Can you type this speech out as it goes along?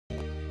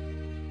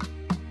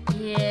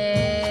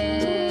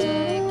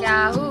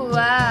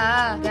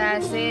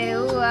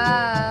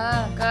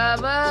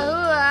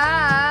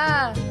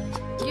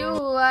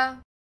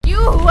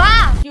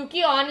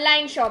क्योंकि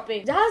online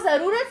shopping जहाँ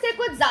जरूरत से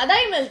कुछ ज्यादा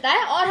ही मिलता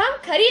है और हम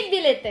खरीद भी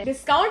लेते हैं।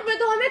 डिस्काउंट में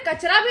तो हमें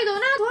कचरा भी दो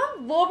ना, तो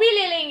हम वो भी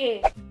ले लेंगे।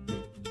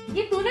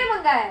 ये तूने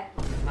मंगाया है?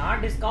 हाँ,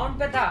 डिस्काउंट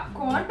पे था।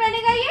 कौन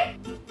पहनेगा ये?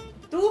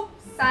 तू।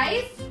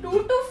 Size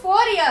 2 to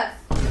 4 years।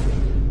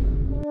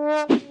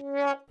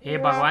 हे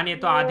भगवान, ये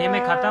तो आधे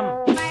में खत्म।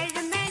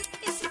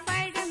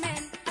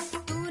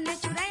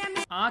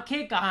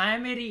 आंखें कहाँ है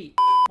मेरी?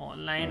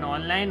 Online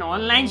online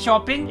online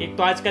shopping. एक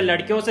तो आजकल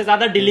लड़कियों से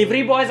ज्यादा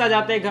डिलीवरी बॉयज आ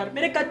जाते हैं घर।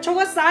 मेरे कच्छों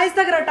का साइज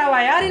तक रटा हुआ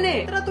है यार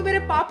इन्हें। इतना तो मेरे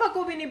पापा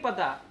को भी नहीं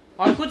पता।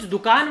 और कुछ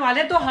दुकान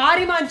वाले तो हार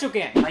ही मान चुके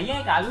हैं। भैया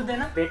एक आलू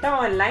देना। बेटा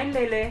ऑनलाइन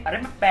ले ले। अरे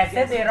मैं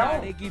पैसे दे रहा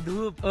हूँ। की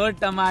धूप और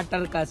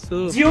टमाटर का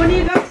सूप।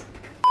 जियोनी का।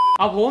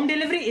 अब होम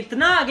डिलीवरी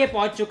इतना आगे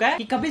पहुंच चुका है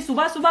कि कभी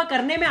सुबह सुबह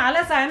करने में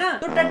आलस आए ना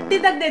तो टट्टी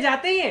तक दे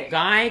जाते हैं।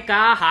 गाय का,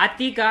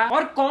 हाथी का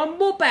और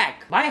कॉम्बो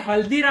पैक। भाई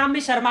हल्दीराम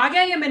भी शर्मा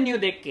गया ये मेन्यू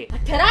देख के।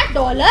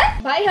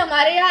 $18? भाई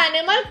हमारे यहाँ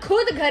एनिमल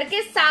खुद घर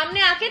के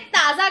सामने आके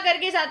ताजा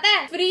करके जाता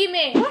है फ्री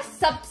में। और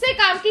सबसे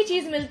काम की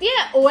चीज मिलती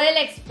है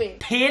OLX पे।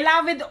 ठेला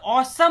विद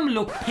ऑसम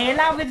लुक।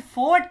 ठेला with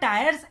 4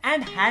 tyres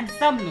and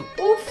handsome look.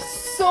 उफ,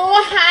 सो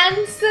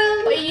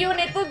हैंडसम। भैया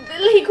ने तो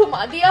दिल ही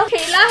घुमा दिया।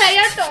 ठेला है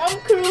या टॉम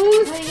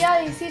क्रूज? भैया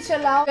इसी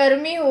चलाओ,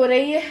 गर्मी हो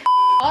रही है।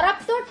 और अब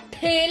तो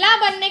ठेला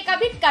बनने का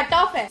भी कट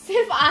ऑफ है।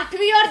 सिर्फ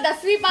 8वीं और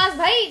 10वीं पास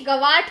भाई,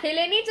 गवाह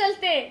ठेले नहीं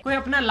चलते। कोई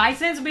अपना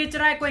लाइसेंस बेच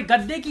रहा है, कोई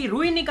गद्दे की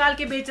रुई निकाल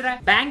के बेच रहा है।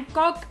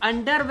 Bangkok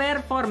underwear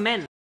for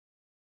main.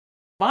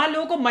 वहाँ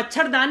लोगों को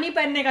मच्छरदानी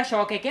पहनने का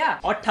शौक है क्या?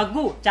 और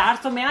ठग्गू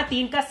 400 में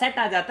 3 का सेट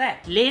आ जाता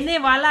है। लेने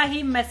वाला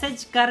ही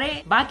मैसेज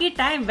करे, बाकी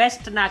टाइम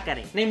वेस्ट ना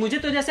करे। नहीं, मुझे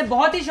तो जैसे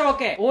बहुत ही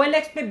शौक है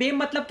OLX पे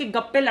बेमतलब के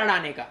गप्पे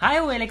लड़ाने का। हाय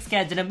OLX के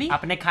अजनबी,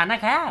 आपने खाना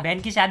खाया?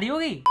 बहन की शादी हो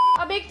गई?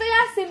 अब एक तो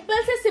यार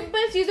सिंपल से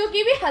सिंपल चीजों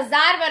की भी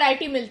 1000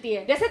 वैरायटी मिलती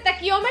है। जैसे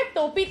तकियों में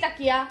टोपी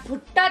तकिया,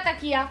 भुट्टा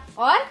तकिया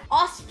और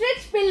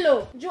ऑस्ट्रिच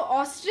पिल्लो। जो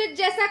ऑस्ट्रिच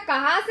जैसा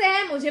कहाँ से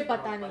है मुझे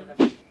पता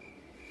नहीं।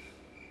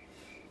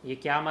 ये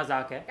क्या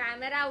मजाक है?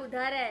 कैमरा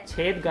उधर है।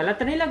 छेद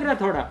गलत नहीं लग रहा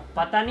थोड़ा?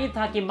 पता नहीं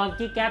था कि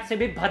मंकी कैप से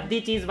भी भद्दी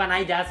चीज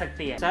बनाई जा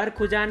सकती है। सर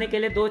खुजाने के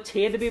लिए 2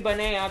 छेद भी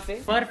बने हैं यहाँ पे।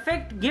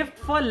 Perfect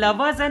gift for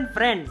lovers and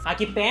friends.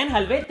 आखिर पेन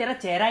हलवे, तेरा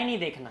चेहरा ही नहीं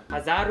देखना।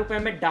 1000 रुपए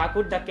में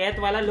डाकू डकैत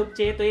वाला लुक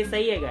चाहिए तो ये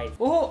सही है गाइस।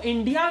 ओह,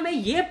 इंडिया में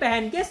ये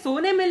पहन के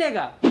सोने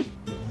मिलेगा।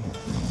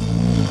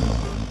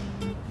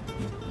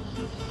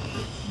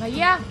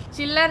 भैया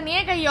चिल्लर नहीं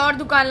है, कहीं और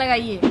दुकान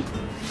लगाइए।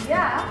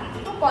 क्या?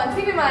 तो कौन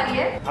सी बीमारी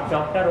है? आप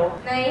डॉक्टर हो?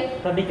 नहीं।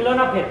 तो निकलो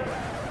ना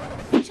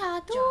फिर।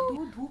 जादू,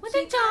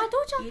 मुझे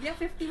जादू। एरिया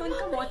 51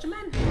 का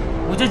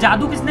वॉचमैन। मुझे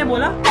जादू किसने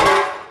बोला?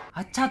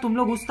 अच्छा, तुम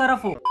लोग उस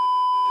तरफ हो।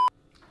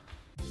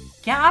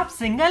 क्या आप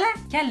सिंगल हैं?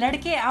 क्या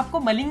लड़के आपको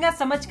मलिंगा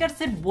समझकर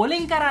सिर्फ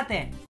बॉलिंग कराते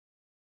हैं?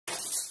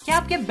 क्या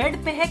आपके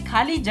बेड पे है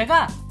खाली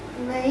जगह?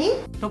 नहीं।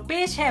 तो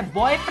पेश है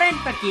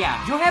बॉयफ्रेंड तकिया,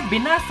 जो है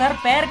बिना सर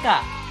पैर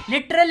का,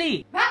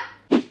 लिटरली।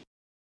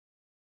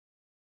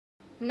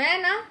 मैं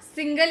ना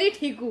सिंगल ही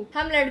ठीक हूँ।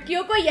 हम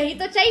लड़कियों को यही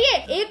तो चाहिए,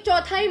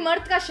 1/4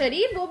 मर्द का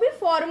शरीर, वो भी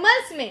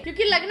फॉर्मल्स में।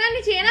 क्योंकि लगना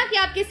नहीं चाहिए ना कि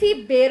आप किसी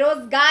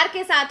बेरोजगार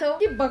के साथ हो।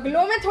 कि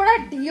बगलों में थोड़ा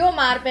डीओ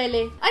मार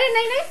पहले। अरे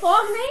नहीं नहीं,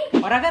 फॉग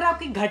नहीं। और अगर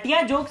आपकी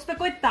घटिया जोक्स पे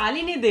कोई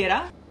ताली नहीं दे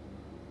रहा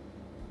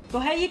तो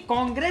है ये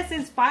कांग्रेस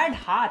इंस्पायर्ड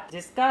हाथ,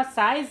 जिसका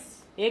साइज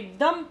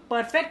एकदम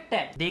परफेक्ट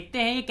है। देखते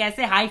हैं ये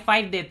कैसे हाई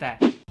फाइव देता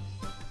है।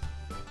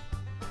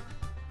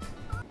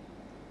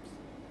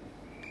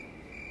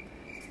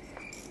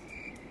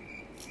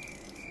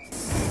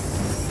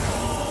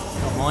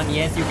 Come on,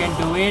 yes, you can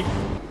do it.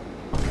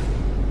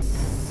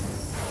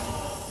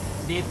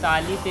 दे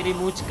ताली, तेरी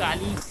मूंछ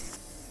काली।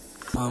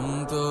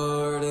 हम तो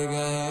उड़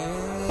गए।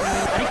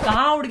 अरे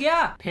कहाँ उड़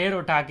गया? फिर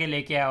उठा के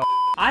लेके आओ।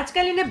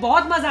 आजकल इन्हें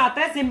बहुत मजा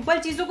आता है सिंपल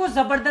चीजों को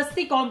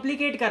जबरदस्ती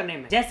कॉम्प्लिकेट करने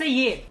में। जैसे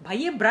ये भाई,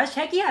 ये ब्रश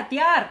है कि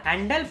हथियार?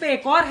 हैंडल पे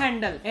एक और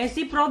हैंडल।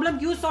 ऐसी प्रॉब्लम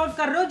क्यों सॉल्व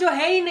कर रहे हो जो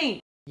है ही नहीं?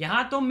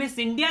 यहाँ तो मिस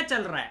इंडिया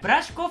चल रहा है,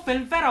 ब्रश को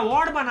फिल्म फेयर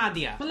अवार्ड बना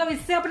दिया। मतलब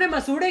इससे अपने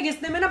मसूड़े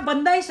घिसने में ना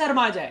बंदा ही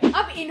शर्मा जाए।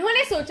 अब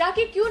इन्होंने सोचा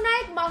कि क्यों ना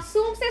एक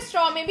मासूम से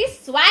स्ट्रॉ में भी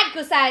स्वैग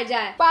घुसाया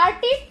जाए।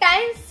 पार्टी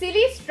टाइम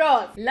सिली स्ट्रॉ।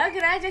 लग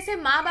रहा है जैसे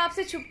माँ बाप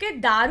से छुप के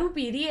दारू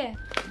पी रही है।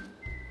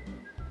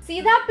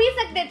 सीधा पी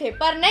सकते थे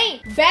पर नहीं,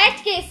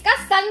 बैठ के इसका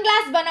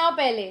सनग्लास बनाओ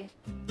पहले।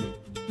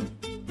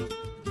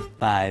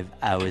 5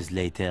 hours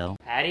later.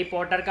 हैरी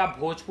पॉटर का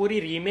भोजपुरी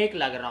रीमेक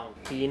लग रहा हूँ।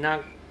 पीना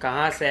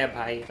कहाँ से है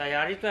भाई?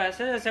 तैयारी तो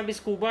ऐसे जैसे अभी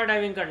स्कूबा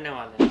डाइविंग करने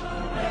वाले हैं।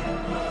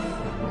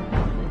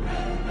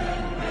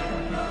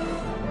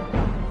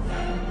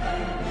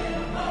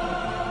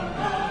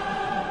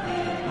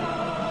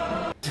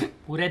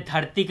 पूरे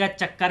धरती का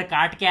चक्कर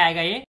काट के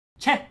आएगा ये।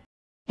 छे,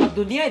 अब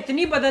दुनिया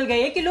इतनी बदल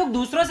गई है कि लोग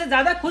दूसरों से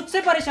ज्यादा खुद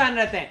से परेशान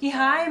रहते हैं कि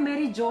हाय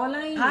मेरी जॉ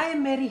लाइन, हाय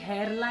मेरी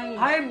हेयर लाइन,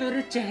 हाय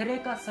मेरे चेहरे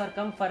का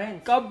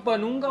सरकमफेरेंस, कब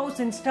बनूंगा उस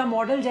इंस्टा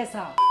मॉडल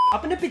जैसा।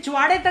 अपने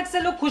पिछवाड़े तक से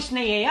लोग खुश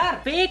नहीं है यार।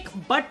 Fake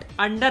but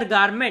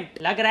undergarment.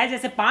 लग रहा है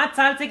जैसे 5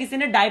 साल से किसी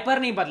ने डायपर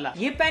नहीं बदला।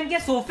 ये पहन के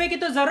सोफे की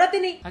तो जरूरत ही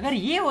नहीं। अगर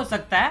ये हो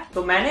सकता है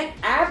तो मैंने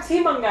एप्स ही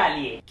मंगा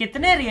लिए।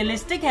 कितने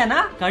रियलिस्टिक है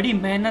ना, कड़ी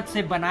मेहनत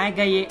से बनाए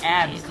गए ये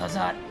एप्स।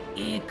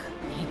 1001,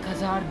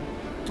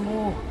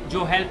 1002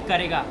 जो हेल्प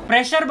करेगा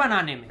प्रेशर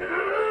बनाने में।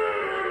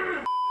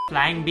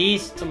 Flying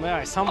beast. तुम्हें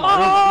ऐसा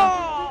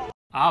मारूंगा।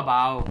 अब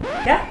आओ।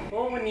 क्या?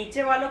 वो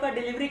नीचे वालों का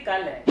डिलीवरी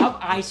कल है। अब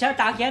आयशा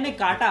टाकिया ने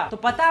काटा तो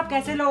पता आप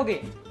कैसे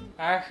लोगे?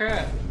 ऐसे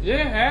ये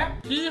है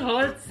कि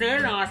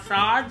wholesale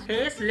massage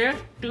face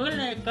lift tool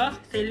makeup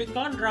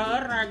silicone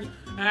rubber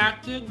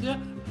ranking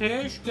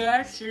face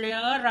care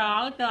slayer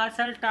round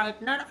muscle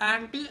टाइटनर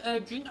anti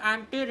ageing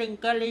anti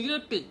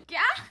रिंकलिटी।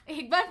 क्या?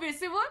 एक बार फिर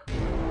से बोल।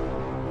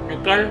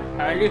 निकल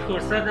पहली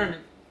फुर्सत।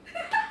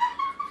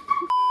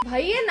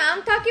 भाई ये नाम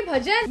था कि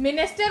भजन?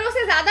 मिनिस्टरों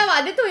से ज्यादा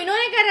वादे तो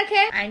इन्होंने कर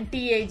रखे।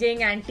 एंटी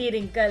एजिंग एंटी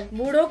रिंकल,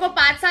 बूढ़ों को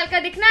 5 साल का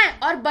दिखना है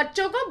और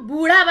बच्चों को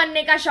बूढ़ा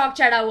बनने का शौक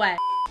चढ़ा हुआ है।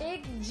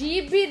 एक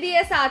जीप भी दी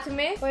है साथ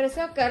में, पर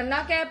इसका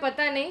करना क्या है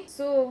पता नहीं।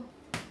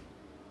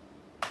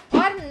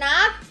 और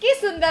नाक की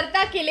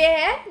सुंदरता के लिए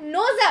है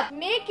nose up,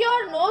 make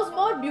your nose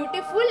more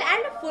beautiful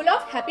and full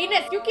of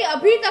happiness. क्योंकि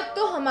अभी तक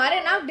तो हमारे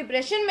नाक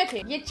डिप्रेशन में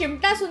थे, ये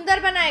चिमटा सुंदर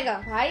बनाएगा।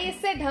 भाई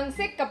इससे ढंग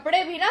से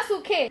कपड़े भी ना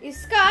सूखे।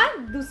 इसका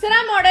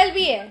दूसरा मॉडल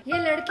भी है। ये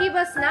लड़की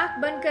बस नाक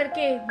बंद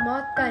करके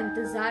मौत का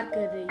इंतजार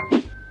कर रही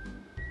है।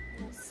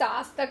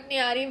 सांस तक नहीं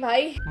आ रही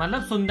भाई।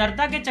 मतलब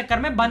सुंदरता के चक्कर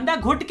में बंदा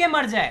घुट के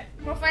मर जाए।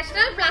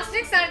 Professional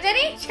plastic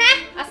surgery?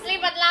 असली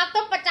बदलाव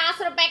तो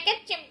 50 रुपए के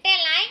चिमटे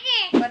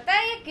लाएंगे। पता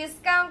है ये किस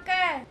काम का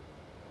है?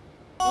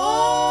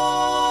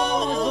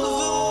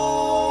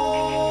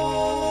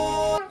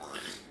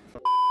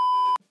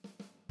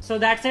 So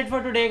that's it for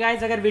today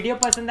guys। अगर वीडियो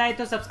पसंद आए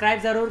तो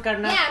सब्सक्राइब जरूर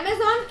करना। ये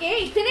Amazon के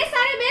इतने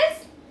सारे बिल्स।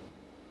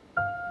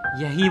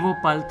 यही वो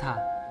पल था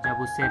जब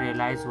उसे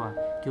रियलाइज हुआ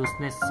कि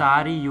उसने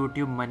सारी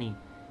YouTube मनी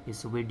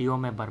इस वीडियो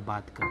में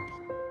बर्बाद कर दी।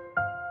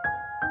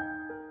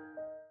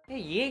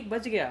 ये एक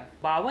बज गया।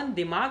 52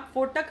 दिमाग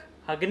फोटक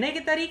हगने के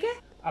तरीके।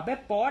 अबे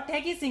पॉट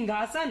है कि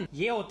सिंहासन?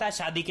 ये होता है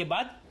शादी के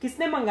बाद।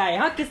 किसने मंगाया?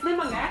 हाँ किसने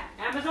मंगाया?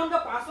 Amazon का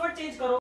पासवर्ड चेंज करो।